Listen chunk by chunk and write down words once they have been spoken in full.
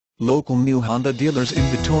Local new Honda dealers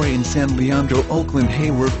inventory in San Leandro, Oakland,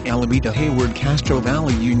 Hayward, Alameda, Hayward, Castro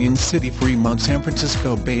Valley, Union City, Fremont, San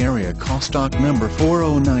Francisco Bay Area. Call stock number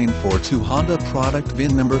 40942, Honda product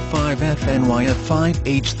VIN number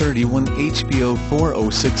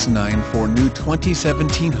 5FNYF5H31HBO40694. New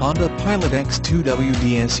 2017 Honda Pilot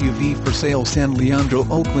X2WD SUV for sale. San Leandro,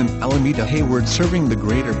 Oakland, Alameda, Hayward, serving the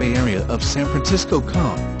greater Bay Area of San Francisco.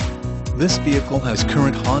 This vehicle has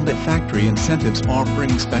current Honda factory incentives,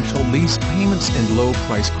 offering special lease payments and low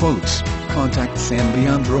price quotes. Contact San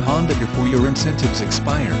Leandro Honda before your incentives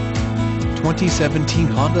expire. 2017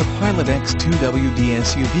 Honda Pilot X2WD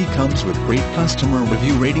SUV comes with great customer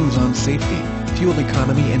review ratings on safety, fuel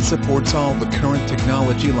economy, and supports all the current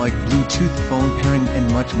technology like Bluetooth phone pairing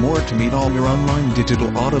and much more to meet all your online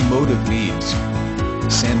digital automotive needs.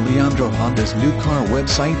 San Leandro Honda's new car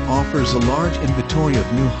website offers a large inventory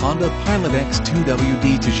of new Honda Pilot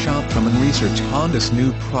X2WD to shop from and research Honda's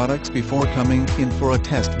new products before coming in for a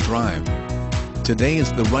test drive. Today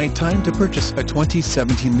is the right time to purchase a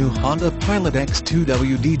 2017 new Honda Pilot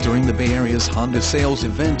X2WD during the Bay Area's Honda sales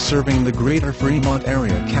event, serving the greater Fremont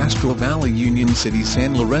area, Castro Valley, Union City,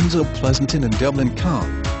 San Lorenzo, Pleasanton, and Dublin.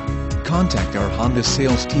 Contact our Honda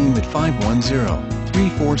sales team at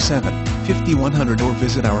 510-347-5100 or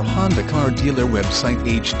visit our Honda car dealer website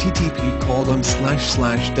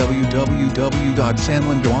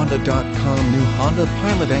http://www.sanleandrohonda.com. New Honda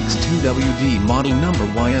Pilot X2WD model number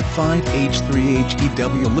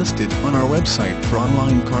YF5H3HEW listed on our website for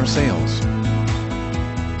online car sales.